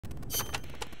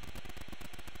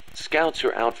Scouts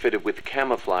are outfitted with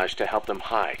camouflage to help them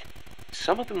hide.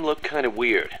 Some of them look kind of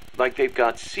weird, like they've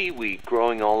got seaweed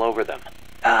growing all over them.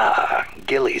 Ah,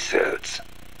 ghillie suits.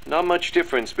 Not much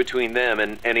difference between them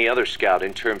and any other scout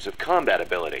in terms of combat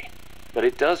ability, but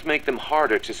it does make them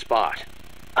harder to spot.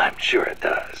 I'm sure it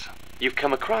does. You've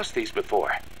come across these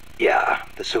before? Yeah,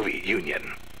 the Soviet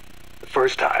Union. The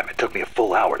first time, it took me a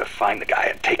full hour to find the guy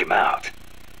and take him out.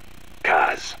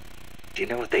 Kaz, do you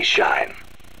know what they shine?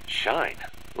 Shine?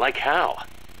 Like how?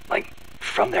 Like,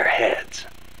 from their heads.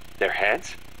 Their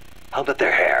heads? How about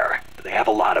their hair? Do they have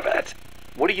a lot of it?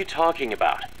 What are you talking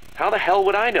about? How the hell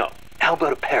would I know? How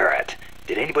about a parrot?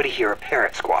 Did anybody hear a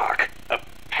parrot squawk? A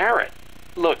parrot?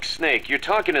 Look, Snake, you're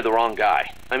talking to the wrong guy.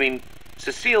 I mean,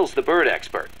 Cecile's the bird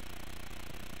expert.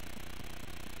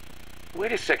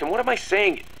 Wait a second, what am I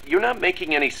saying? You're not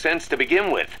making any sense to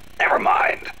begin with. Never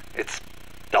mind. It's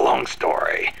a long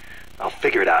story. I'll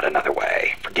figure it out another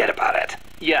way. Forget about it.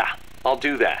 Yeah, I'll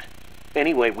do that.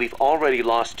 Anyway, we've already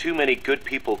lost too many good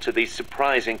people to these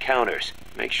surprise encounters.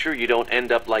 Make sure you don't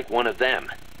end up like one of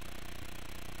them.